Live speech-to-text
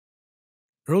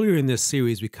Earlier in this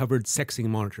series, we covered sexing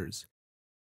monitors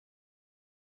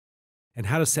and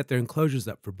how to set their enclosures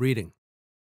up for breeding.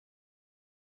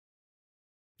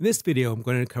 In this video, I'm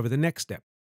going to cover the next step,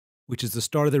 which is the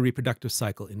start of the reproductive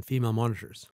cycle in female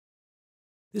monitors.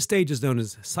 This stage is known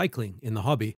as cycling in the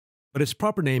hobby, but its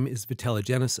proper name is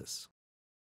vitellogenesis.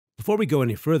 Before we go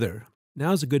any further,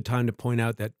 now is a good time to point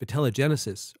out that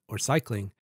vitellogenesis, or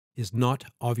cycling, is not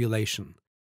ovulation.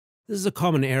 This is a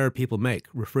common error people make,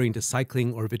 referring to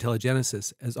cycling or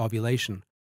vitellogenesis as ovulation,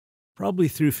 probably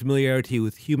through familiarity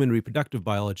with human reproductive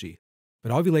biology,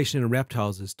 but ovulation in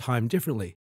reptiles is timed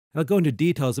differently, and I'll go into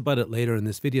details about it later in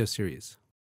this video series.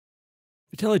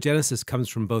 Vitellogenesis comes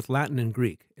from both Latin and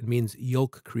Greek and means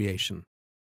yolk creation.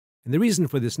 And the reason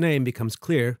for this name becomes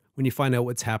clear when you find out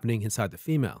what's happening inside the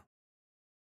female.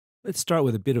 Let's start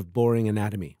with a bit of boring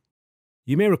anatomy.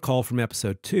 You may recall from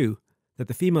episode 2 that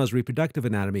the female's reproductive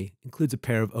anatomy includes a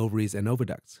pair of ovaries and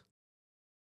oviducts.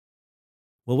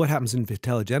 Well, what happens in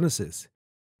vitellogenesis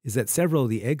is that several of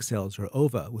the egg cells or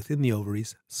ova within the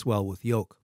ovaries swell with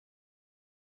yolk.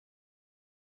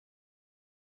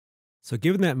 So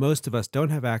given that most of us don't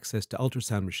have access to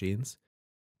ultrasound machines,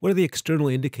 what are the external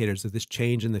indicators of this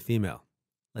change in the female?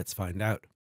 Let's find out.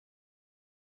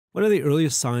 One of the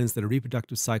earliest signs that a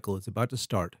reproductive cycle is about to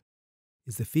start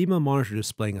is the female monitor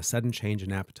displaying a sudden change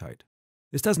in appetite.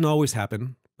 This doesn't always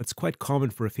happen, but it's quite common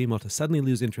for a female to suddenly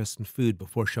lose interest in food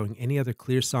before showing any other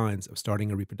clear signs of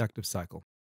starting a reproductive cycle.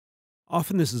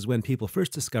 Often this is when people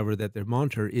first discover that their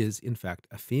monitor is, in fact,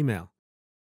 a female.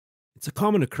 It's a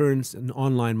common occurrence in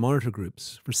online monitor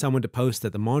groups for someone to post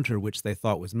that the monitor, which they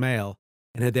thought was male,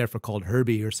 and had therefore called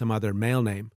Herbie or some other male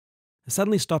name, has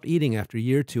suddenly stopped eating after a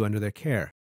year or two under their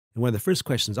care, and one of the first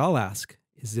questions I'll ask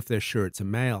is if they're sure it's a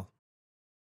male.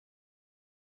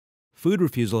 Food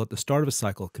refusal at the start of a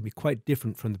cycle can be quite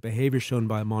different from the behavior shown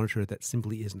by a monitor that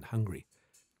simply isn't hungry.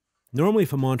 Normally,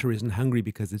 if a monitor isn't hungry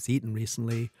because it's eaten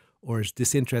recently or is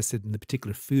disinterested in the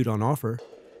particular food on offer,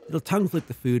 it'll tongue flick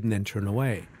the food and then turn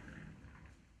away.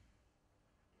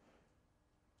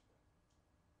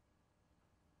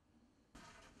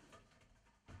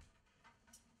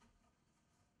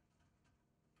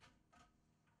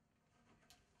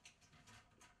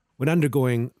 When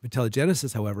undergoing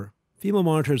vitellogenesis, however, female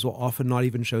monitors will often not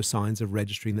even show signs of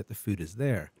registering that the food is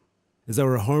there, as though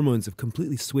her hormones have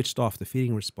completely switched off the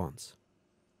feeding response.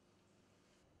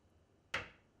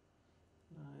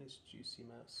 Nice juicy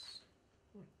mouse.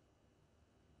 Do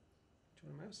you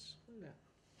want a mouse? Yeah.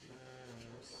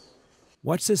 Nice.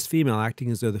 Watch this female acting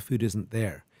as though the food isn't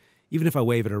there, even if I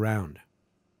wave it around.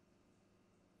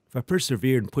 If I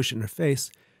persevere and push it in her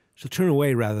face, she'll turn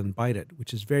away rather than bite it,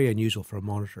 which is very unusual for a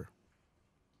monitor.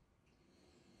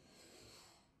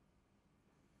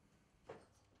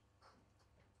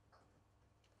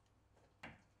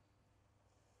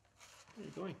 Where are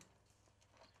you going?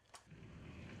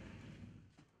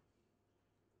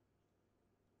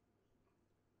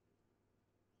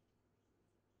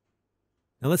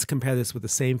 Now let's compare this with the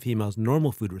same female's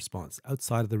normal food response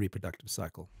outside of the reproductive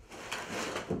cycle.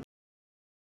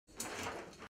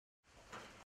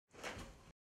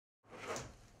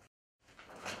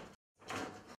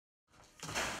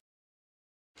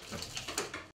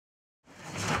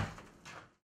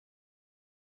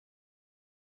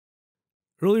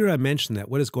 Earlier I mentioned that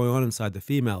what is going on inside the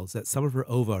female is that some of her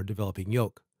ova are developing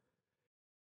yolk.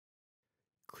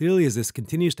 Clearly, as this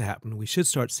continues to happen, we should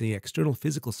start seeing external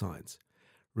physical signs,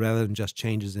 rather than just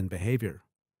changes in behavior.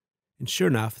 And sure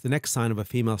enough, the next sign of a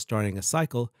female starting a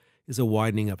cycle is a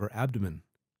widening of her abdomen,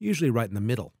 usually right in the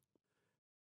middle.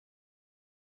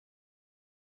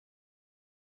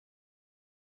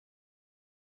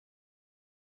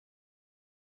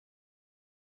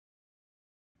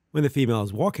 When the female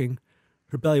is walking,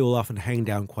 her belly will often hang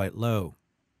down quite low.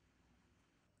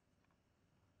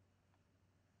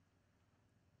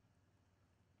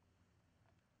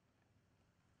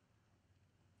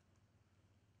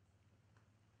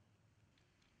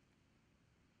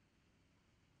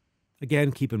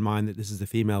 Again, keep in mind that this is a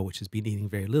female which has been eating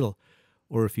very little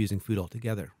or refusing food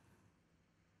altogether.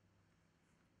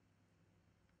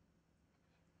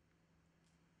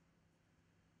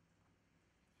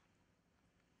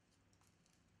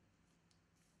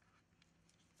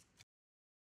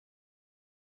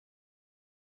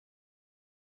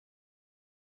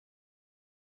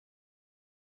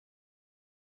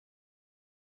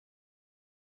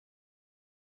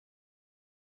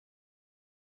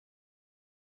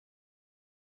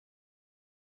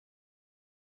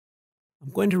 I'm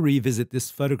going to revisit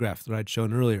this photograph that I'd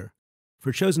shown earlier,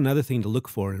 for it shows another thing to look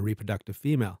for in a reproductive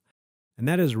female, and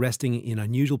that is resting in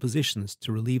unusual positions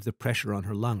to relieve the pressure on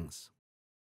her lungs.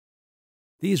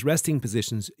 These resting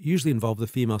positions usually involve the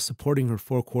female supporting her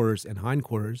forequarters and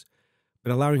hindquarters,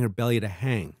 but allowing her belly to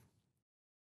hang.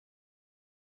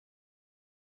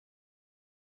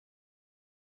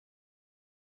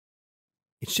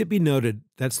 It should be noted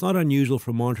that it's not unusual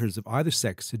for monitors of either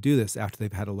sex to do this after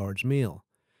they've had a large meal.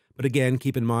 But again,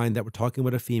 keep in mind that we're talking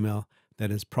about a female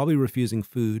that is probably refusing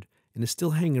food and is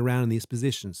still hanging around in these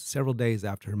positions several days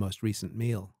after her most recent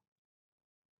meal.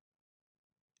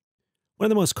 One of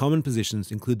the most common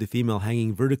positions include the female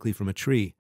hanging vertically from a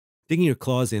tree, digging her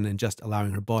claws in and just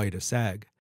allowing her body to sag.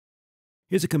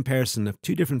 Here's a comparison of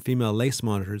two different female lace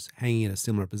monitors hanging in a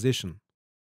similar position.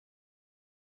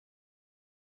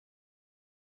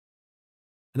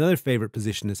 Another favorite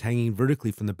position is hanging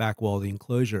vertically from the back wall of the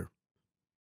enclosure.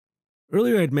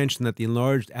 Earlier, I'd mentioned that the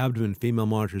enlarged abdomen female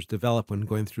monitors develop when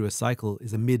going through a cycle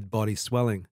is a mid-body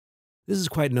swelling. This is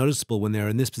quite noticeable when they are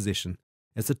in this position,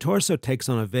 as the torso takes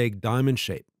on a vague diamond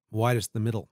shape, widest in the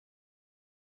middle.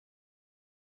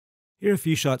 Here are a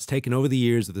few shots taken over the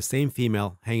years of the same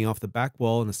female hanging off the back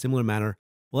wall in a similar manner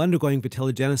while undergoing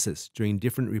vitellogenesis during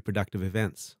different reproductive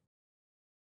events.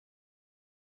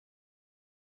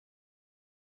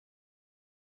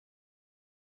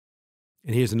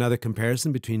 And here's another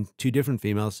comparison between two different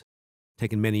females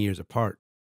taken many years apart.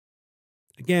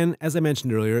 Again, as I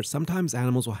mentioned earlier, sometimes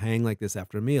animals will hang like this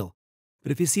after a meal.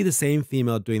 But if you see the same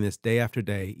female doing this day after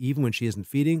day, even when she isn't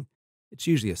feeding, it's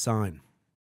usually a sign.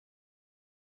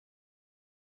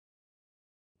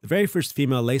 The very first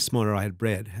female lace monitor I had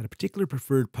bred had a particular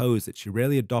preferred pose that she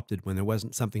rarely adopted when there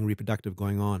wasn't something reproductive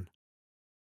going on.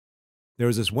 There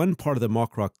was this one part of the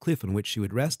mock rock cliff on which she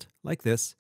would rest, like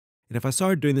this, and if I saw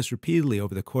her doing this repeatedly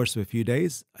over the course of a few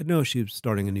days, I'd know she was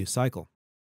starting a new cycle.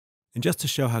 And just to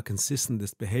show how consistent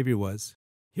this behavior was,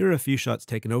 here are a few shots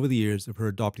taken over the years of her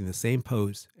adopting the same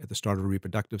pose at the start of a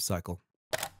reproductive cycle.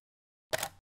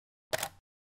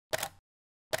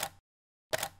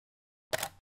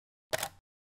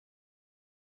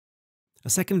 A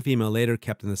second female later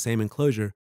kept in the same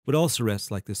enclosure would also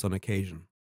rest like this on occasion,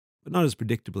 but not as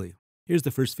predictably. Here's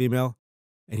the first female,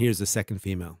 and here's the second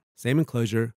female. Same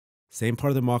enclosure, same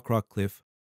part of the mock rock cliff,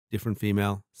 different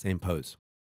female, same pose.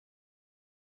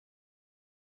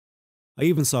 I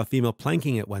even saw a female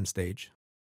planking at one stage.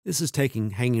 This is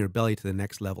hanging her belly to the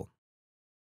next level.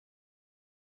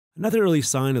 Another early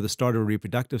sign of the start of a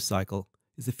reproductive cycle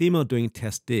is the female doing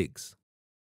test digs.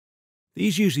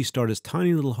 These usually start as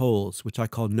tiny little holes, which I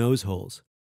call nose holes.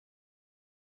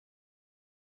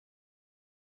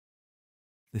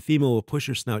 The female will push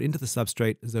her snout into the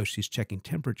substrate as though she's checking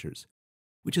temperatures,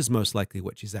 which is most likely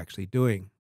what she's actually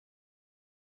doing.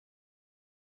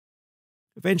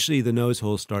 Eventually, the nose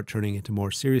holes start turning into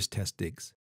more serious test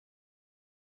digs.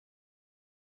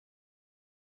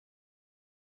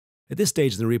 At this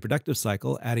stage in the reproductive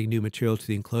cycle, adding new material to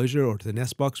the enclosure or to the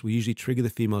nest box will usually trigger the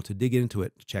female to dig into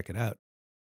it to check it out.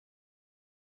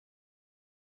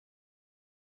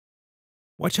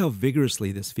 Watch how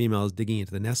vigorously this female is digging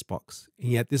into the nest box, and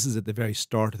yet this is at the very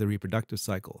start of the reproductive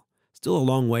cycle, still a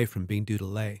long way from being due to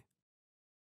lay.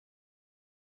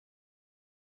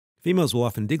 Females will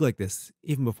often dig like this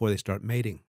even before they start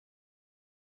mating.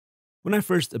 When I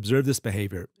first observed this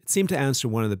behavior, it seemed to answer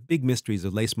one of the big mysteries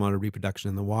of lace monitor reproduction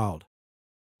in the wild.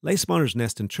 Lace monitors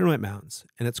nest in termite mounds,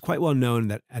 and it's quite well known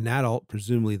that an adult,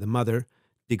 presumably the mother,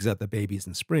 digs out the babies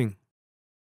in spring.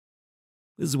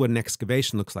 This is what an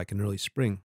excavation looks like in early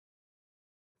spring.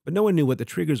 But no one knew what the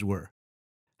triggers were.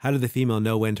 How did the female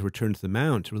know when to return to the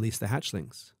mound to release the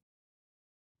hatchlings?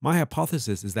 My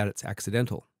hypothesis is that it's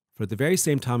accidental, for at the very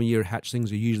same time of year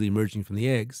hatchlings are usually emerging from the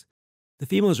eggs, the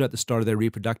females are at the start of their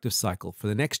reproductive cycle for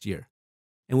the next year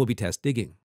and will be test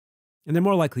digging, and they're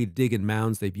more likely to dig in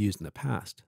mounds they've used in the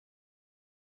past.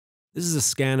 This is a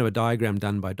scan of a diagram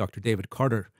done by Dr. David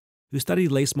Carter, who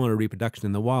studied lace monitor reproduction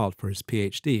in the wild for his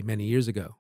PhD many years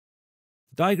ago.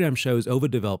 The diagram shows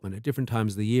ovodevelopment at different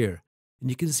times of the year, and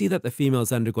you can see that the female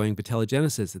is undergoing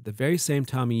vitellogenesis at the very same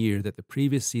time of year that the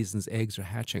previous season's eggs are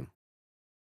hatching.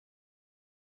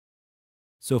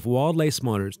 So if wild lace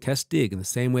monitors test dig in the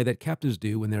same way that captives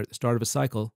do when they're at the start of a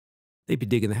cycle, they'd be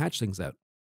digging the hatchlings out.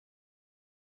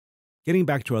 Getting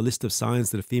back to our list of signs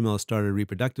that a female has started a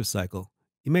reproductive cycle,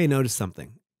 you may notice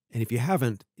something, and if you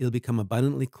haven't, it'll become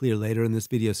abundantly clear later in this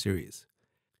video series.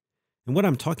 And what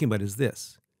I'm talking about is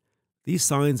this. These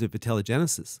signs of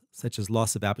vitellogenesis, such as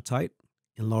loss of appetite,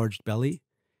 enlarged belly,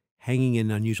 hanging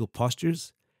in unusual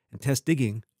postures, and test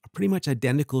digging, are pretty much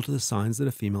identical to the signs that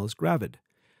a female is gravid,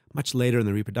 much later in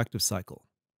the reproductive cycle.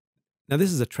 Now,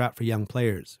 this is a trap for young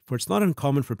players, for it's not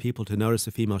uncommon for people to notice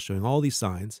a female showing all these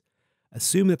signs,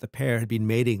 assume that the pair had been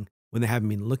mating when they haven't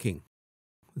been looking.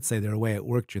 Let's say they're away at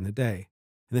work during the day,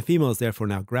 and the female is therefore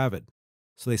now gravid,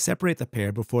 so they separate the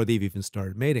pair before they've even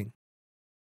started mating.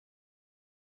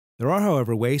 There are,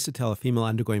 however, ways to tell a female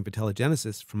undergoing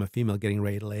vitellogenesis from a female getting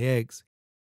ready to lay eggs,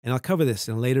 and I'll cover this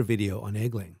in a later video on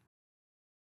egg laying.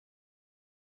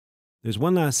 There's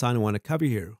one last sign I want to cover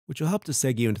here, which will help to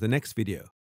segue you into the next video.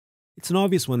 It's an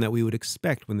obvious one that we would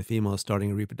expect when the female is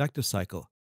starting a reproductive cycle,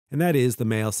 and that is the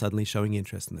male suddenly showing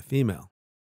interest in the female.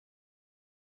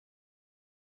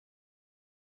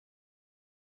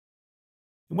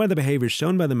 And one of the behaviors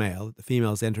shown by the male that the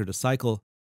female has entered a cycle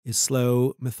is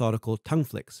slow, methodical tongue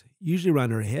flicks, usually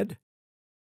around her head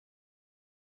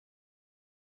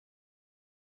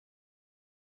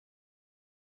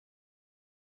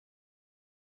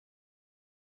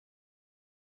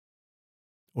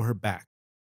or her back.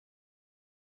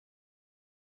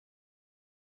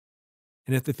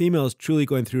 And if the female is truly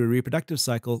going through a reproductive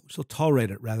cycle, she'll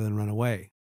tolerate it rather than run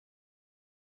away.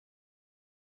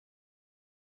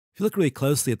 If you look really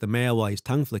closely at the male while he's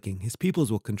tongue flicking, his pupils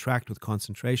will contract with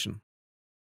concentration.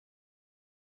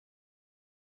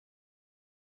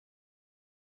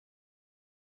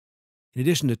 In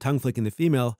addition to tongue flicking the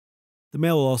female, the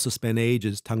male will also spend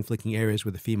ages tongue flicking areas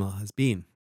where the female has been.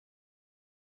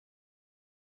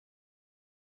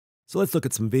 So let's look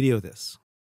at some video of this.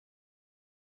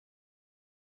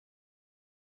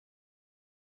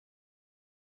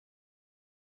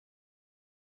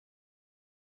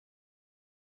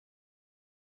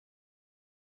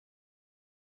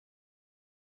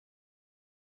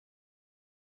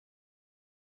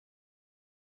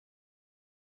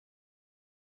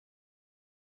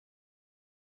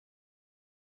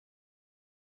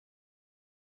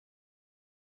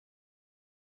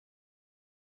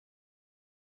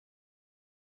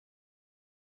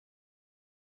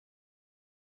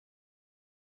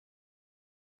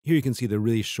 Here you can see the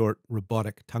really short,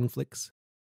 robotic tongue flicks.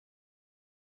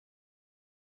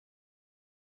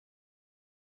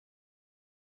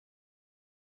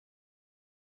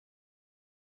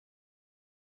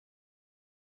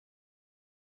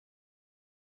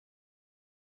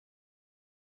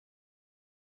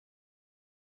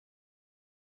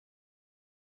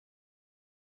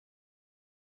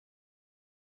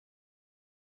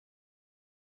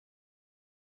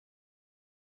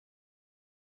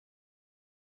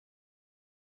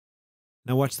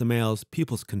 Now watch the male's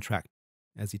pupils contract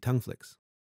as he tongue flicks.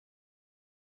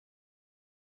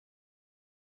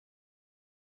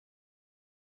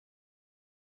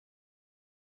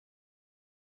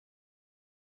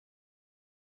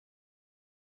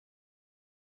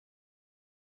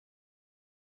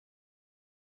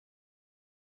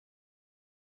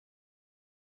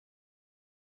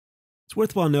 It's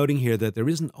worthwhile noting here that there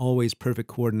isn't always perfect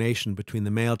coordination between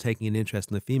the male taking an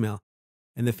interest in the female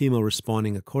and the female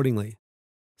responding accordingly.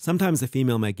 Sometimes the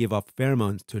female may give off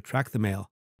pheromones to attract the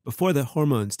male before the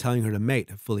hormones telling her to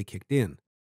mate have fully kicked in.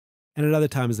 And at other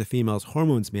times, the female's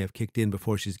hormones may have kicked in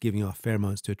before she's giving off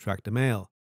pheromones to attract a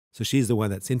male, so she's the one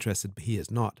that's interested, but he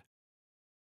is not.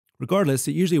 Regardless,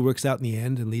 it usually works out in the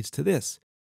end and leads to this,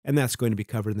 and that's going to be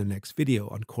covered in the next video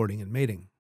on courting and mating.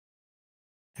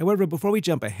 However, before we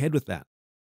jump ahead with that,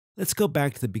 let's go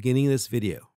back to the beginning of this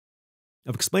video.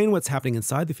 I've explained what's happening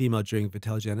inside the female during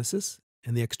vitellogenesis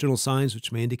and the external signs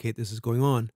which may indicate this is going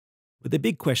on, but the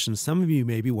big question some of you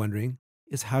may be wondering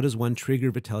is how does one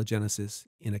trigger vitellogenesis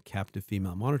in a captive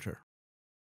female monitor?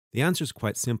 The answer is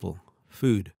quite simple: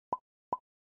 food.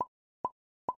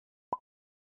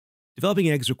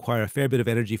 Developing eggs require a fair bit of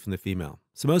energy from the female,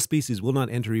 so most species will not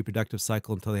enter a reproductive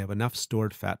cycle until they have enough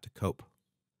stored fat to cope.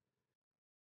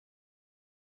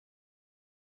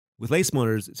 With lace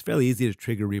monitors, it's fairly easy to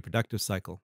trigger a reproductive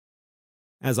cycle.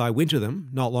 As I winter them,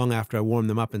 not long after I warm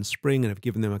them up in spring and have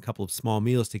given them a couple of small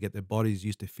meals to get their bodies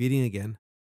used to feeding again,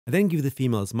 I then give the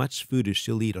female as much food as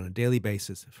she'll eat on a daily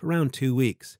basis for around 2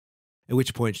 weeks, at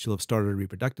which point she'll have started a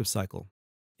reproductive cycle.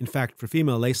 In fact, for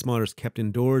female lace monitors kept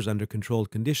indoors under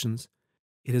controlled conditions,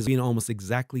 it has been almost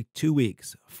exactly 2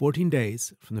 weeks, 14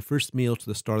 days, from the first meal to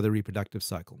the start of the reproductive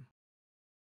cycle.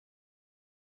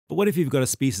 But what if you've got a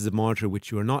species of monitor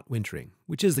which you are not wintering,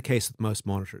 which is the case with most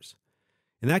monitors?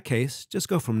 In that case, just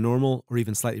go from normal or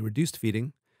even slightly reduced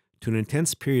feeding to an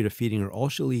intense period of feeding her all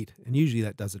she'll eat, and usually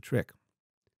that does a trick.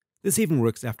 This even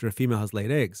works after a female has laid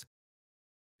eggs.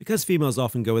 Because females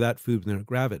often go without food when they're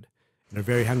gravid and are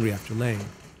very hungry after laying,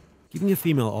 giving a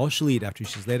female all she'll eat after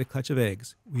she's laid a clutch of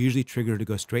eggs will usually trigger her to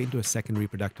go straight into a second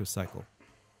reproductive cycle.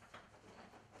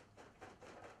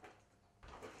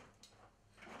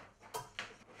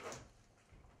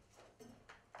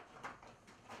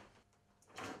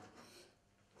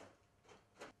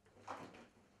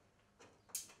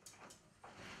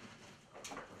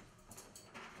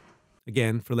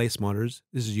 Again, for lace monitors,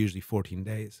 this is usually 14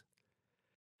 days.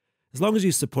 As long as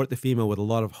you support the female with a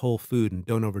lot of whole food and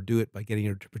don't overdo it by getting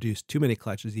her to produce too many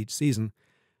clutches each season,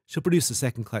 she'll produce a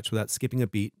second clutch without skipping a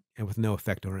beat and with no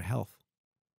effect on her health.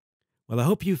 Well, I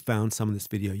hope you've found some of this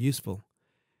video useful.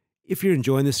 If you're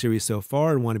enjoying the series so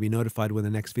far and want to be notified when the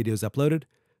next video is uploaded,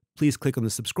 please click on the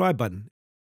subscribe button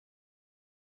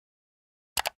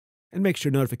and make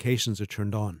sure notifications are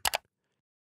turned on.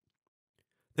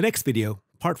 The next video,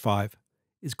 part 5,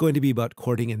 is going to be about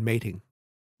courting and mating.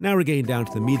 Now we're getting down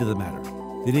to the meat of the matter,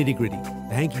 the nitty-gritty,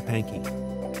 the hanky-panky.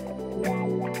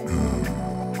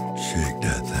 Shake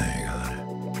that thing,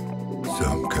 honey.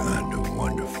 Some kind of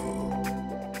wonderful.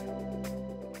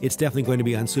 It's definitely going to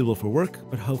be unsuitable for work,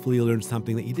 but hopefully you'll learn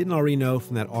something that you didn't already know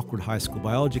from that awkward high school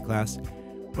biology class,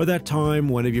 or that time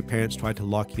one of your parents tried to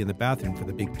lock you in the bathroom for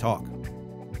the big talk.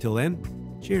 Until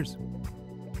then, cheers.